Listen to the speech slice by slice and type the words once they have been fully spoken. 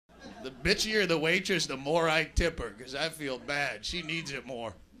bitchier the waitress, the more I tip her, because I feel bad. She needs it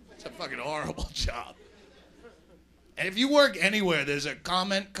more. It's a fucking horrible job. And if you work anywhere, there's a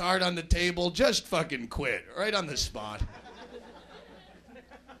comment card on the table, just fucking quit, right on the spot.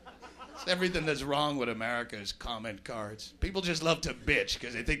 It's everything that's wrong with America is comment cards. People just love to bitch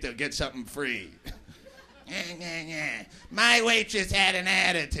because they think they'll get something free. My waitress had an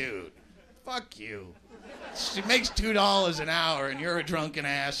attitude. Fuck you. She makes $2 an hour and you're a drunken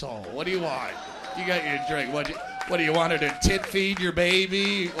asshole. What do you want? You got your drink. What do you want her to tit feed your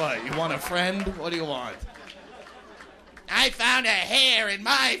baby? What, you want a friend? What do you want? I found a hair in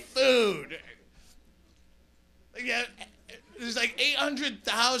my food. Yeah, there's like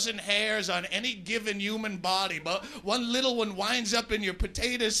 800,000 hairs on any given human body, but one little one winds up in your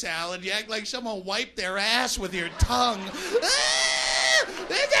potato salad. You act like someone wiped their ass with your tongue. Ah,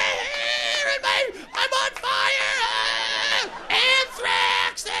 there's a hair in my... I'm on fire! Ah,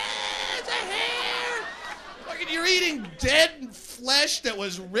 anthrax! Ah, there's a hair! Fucking, you're eating dead flesh that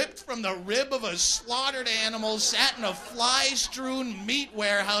was ripped from the rib of a slaughtered animal, sat in a fly-strewn meat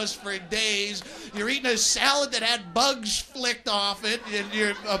warehouse for days. You're eating a salad that had bugs flicked off it.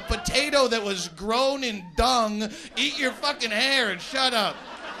 You're a potato that was grown in dung. Eat your fucking hair and shut up.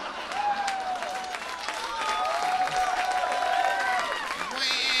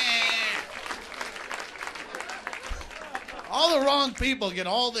 All the wrong people get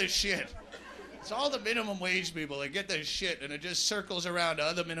all this shit. It's all the minimum wage people that get this shit, and it just circles around to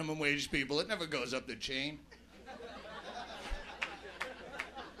other minimum wage people. It never goes up the chain.